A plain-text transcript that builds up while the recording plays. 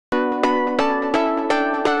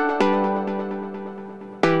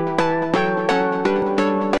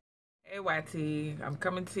YT, I'm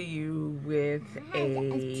coming to you with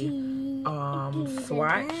a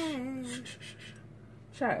swatch.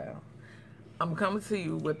 Child. I'm coming to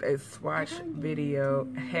you with a swatch video.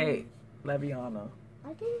 Hey, Leviana,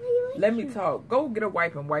 let me talk. Go get a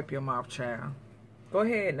wipe and wipe your mouth, child. Go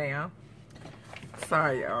ahead now.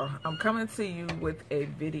 Sorry, y'all. I'm coming to you with a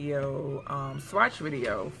video, swatch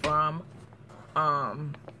video from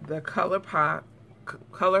the Colourpop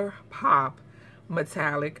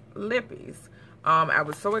metallic lippies. I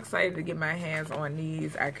was so excited to get my hands on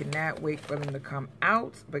these. I could not wait for them to come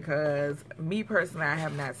out because me personally, I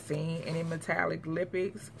have not seen any metallic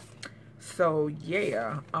lippies. So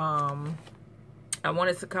yeah, I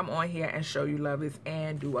wanted to come on here and show you lovies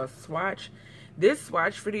and do a swatch. This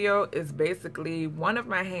swatch video is basically one of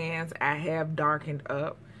my hands I have darkened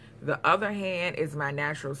up. The other hand is my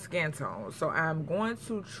natural skin tone. So I'm going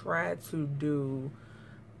to try to do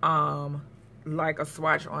like a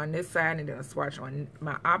swatch on this side and then a swatch on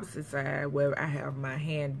my opposite side where I have my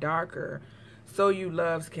hand darker, so you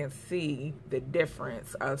loves can see the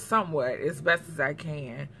difference somewhat as best as I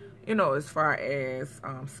can, you know, as far as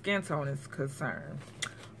skin tone is concerned.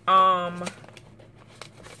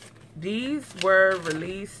 These were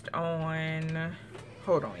released on,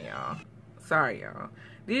 hold on y'all, sorry y'all,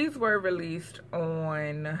 these were released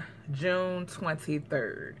on June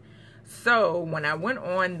 23rd. So when I went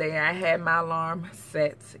on there, I had my alarm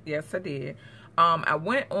set. Yes, I did. I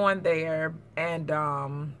went on there, and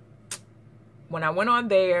when I went on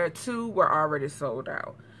there, 2 were already sold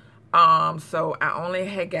out. So I only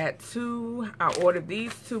had got 2. I ordered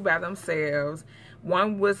these 2 by themselves.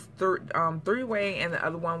 One was three-way, and the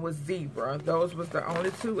other one was zebra. Those was the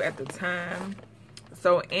only 2 at the time.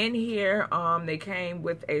 So in here, they came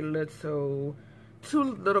with a little 2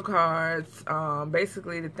 little cards,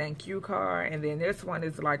 basically the thank you card, and then this one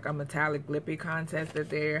is like a metallic lippy contest that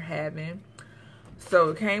they're having.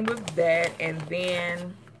 So it came with that, and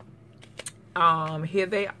then here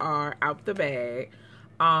they are out the bag.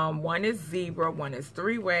 One is zebra, one is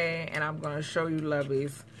 3-way, and I'm going to show you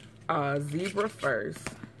lovies zebra first.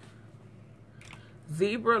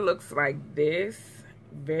 Zebra looks like this,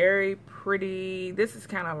 very pretty. This is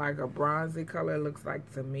kind of like a bronzy color, it looks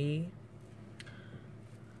like to me.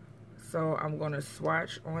 So I'm going to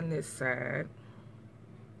swatch on this side.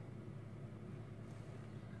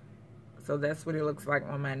 So that's what it looks like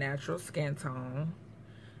on my natural skin tone.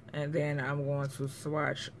 And then I'm going to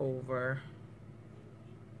swatch over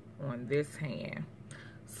on this hand.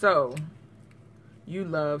 So you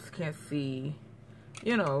loves can see,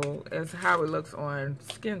 you know, as how it looks on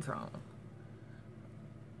skin tone.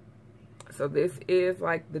 So this is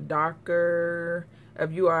like the darker,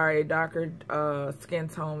 if you are a darker skin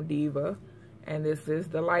tone diva, and this is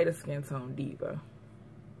the lighter skin tone diva.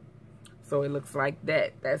 So it looks like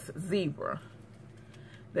that. That's zebra.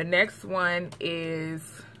 The next one is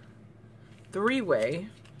 3-way,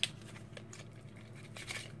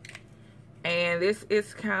 and this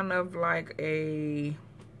is kind of like a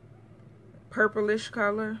purplish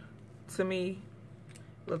color to me.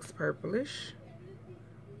 Looks purplish.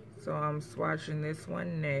 So I'm swatching this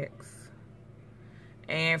one next.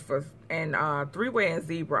 And 3-way and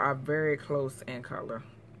zebra are very close in color.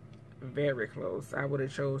 Very close. I would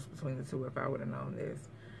have chose between the 2 if I would have known this.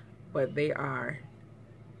 But they are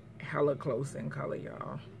hella close in color,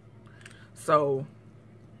 y'all. So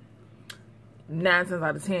 9 times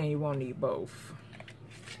out of 10, you won't need both.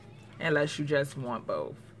 Unless you just want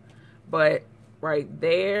both. But right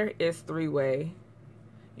there is 3-way.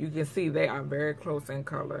 You can see they are very close in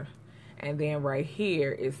color. And then right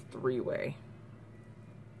here is 3-way.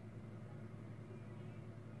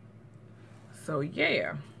 So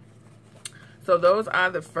yeah, so those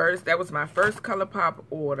are the first, that was my first Colourpop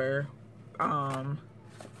order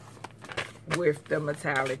with the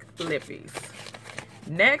metallic lippies.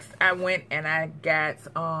 Next I went and I got,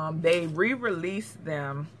 they re-released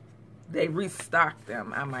them, they restocked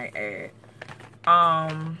them, I might add.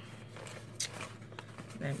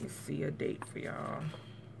 Let me see a date for y'all.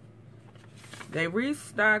 They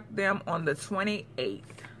restocked them on the 28th.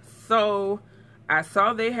 So I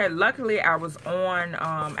saw they had, luckily I was on,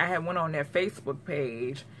 I had went on their Facebook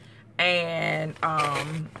page, and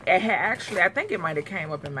it had actually, I think it might have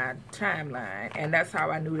came up in my timeline, and that's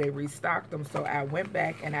how I knew they restocked them. So I went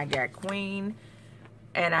back and I got Queen,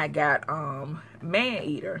 and I got Man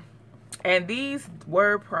Eater, and these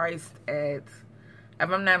were priced at, if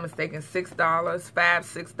I'm not mistaken, $6,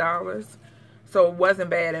 $5–6. So it wasn't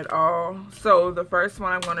bad at all. So the first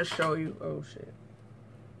one I'm going to show you, oh shit.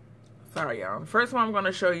 Sorry, y'all. The first one I'm going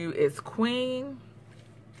to show you is Queen.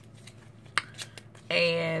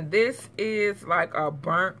 And this is like a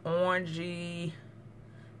burnt orangey,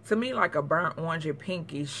 to me like a burnt orangey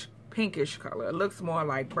pinkish color. It looks more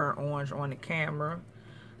like burnt orange on the camera.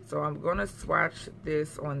 So I'm gonna swatch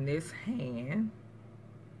this on this hand.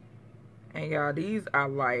 And y'all, these are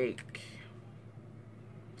like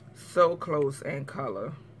so close in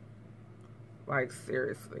color. Like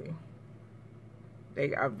seriously.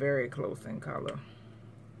 They are very close in color.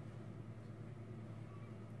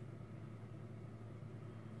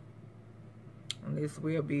 And this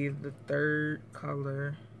will be the third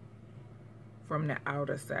color from the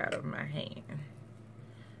outer side of my hand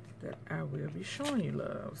that I will be showing you,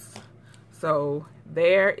 loves. So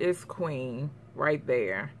there is Queen right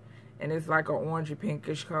there. And it's like an orangey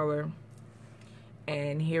pinkish color.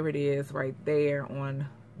 And here it is right there on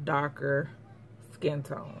darker skin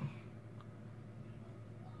tone.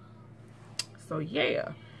 So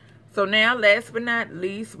yeah. So now, last but not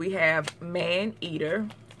least, we have Man Eater.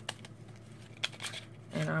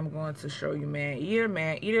 And I'm going to show you Man Eater.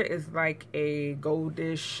 Man Eater is like a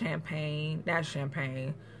goldish champagne, not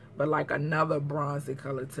champagne, but like another bronzy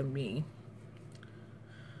color to me.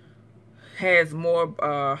 Has more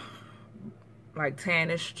like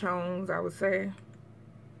tannish tones, I would say.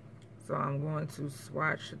 So I'm going to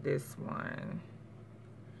swatch this one.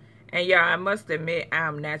 And yeah, I must admit,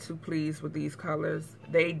 I'm not too pleased with these colors.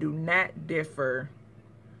 They do not differ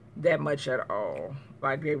that much at all.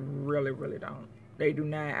 Like, they really, really don't. They do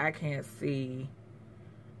not. I can't see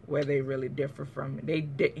where they really differ from.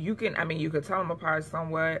 You can tell them apart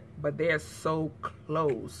somewhat, but they're so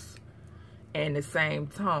close in the same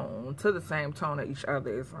tone, to the same tone of each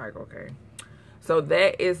other. It's like, okay. So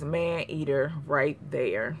that is Man Eater right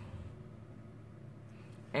there.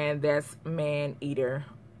 And that's Man Eater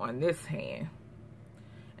on this hand.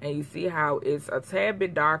 And you see how it's a tad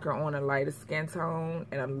bit darker on a lighter skin tone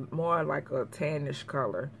and a more like a tannish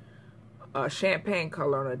color. A champagne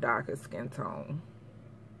color on a darker skin tone.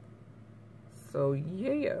 So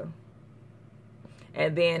yeah.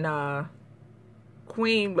 And then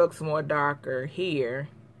Queen looks more darker here.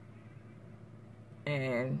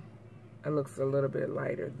 And it looks a little bit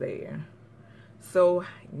lighter there. So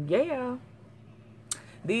yeah.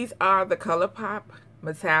 These are the Colourpop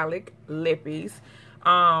Metallic Lippies.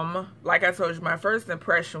 Like I told you, my first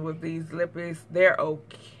impression with these Lippies, they're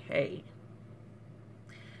okay.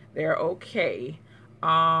 They're okay.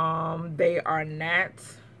 They are not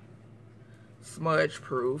smudge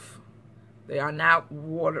proof. They are not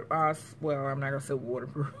well, I'm not gonna say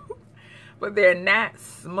waterproof, but they're not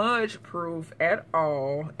smudge proof at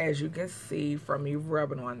all, as you can see from me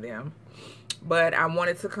rubbing on them. But I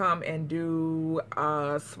wanted to come and do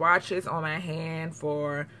swatches on my hand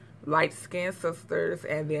for light skin sisters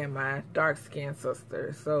and then my dark skin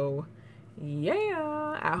sisters. So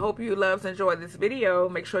yeah, I hope you loves enjoyed this video.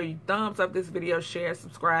 Make sure you thumbs up this video, share,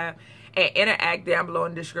 subscribe, and interact down below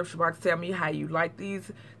in the description box. Tell me how you like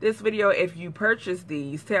this video. If you purchase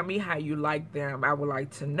these, tell me how you like them. I would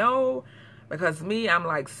like to know, because me, I'm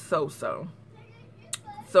like so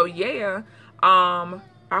yeah.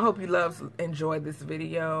 I hope you loves enjoyed this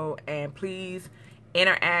video, and please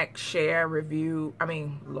interact, share,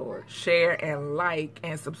 share and like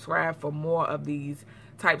and subscribe for more of these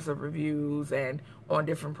types of reviews and on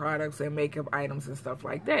different products and makeup items and stuff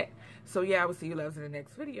like that. So yeah, I will see you loves in the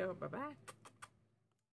next video. Bye bye.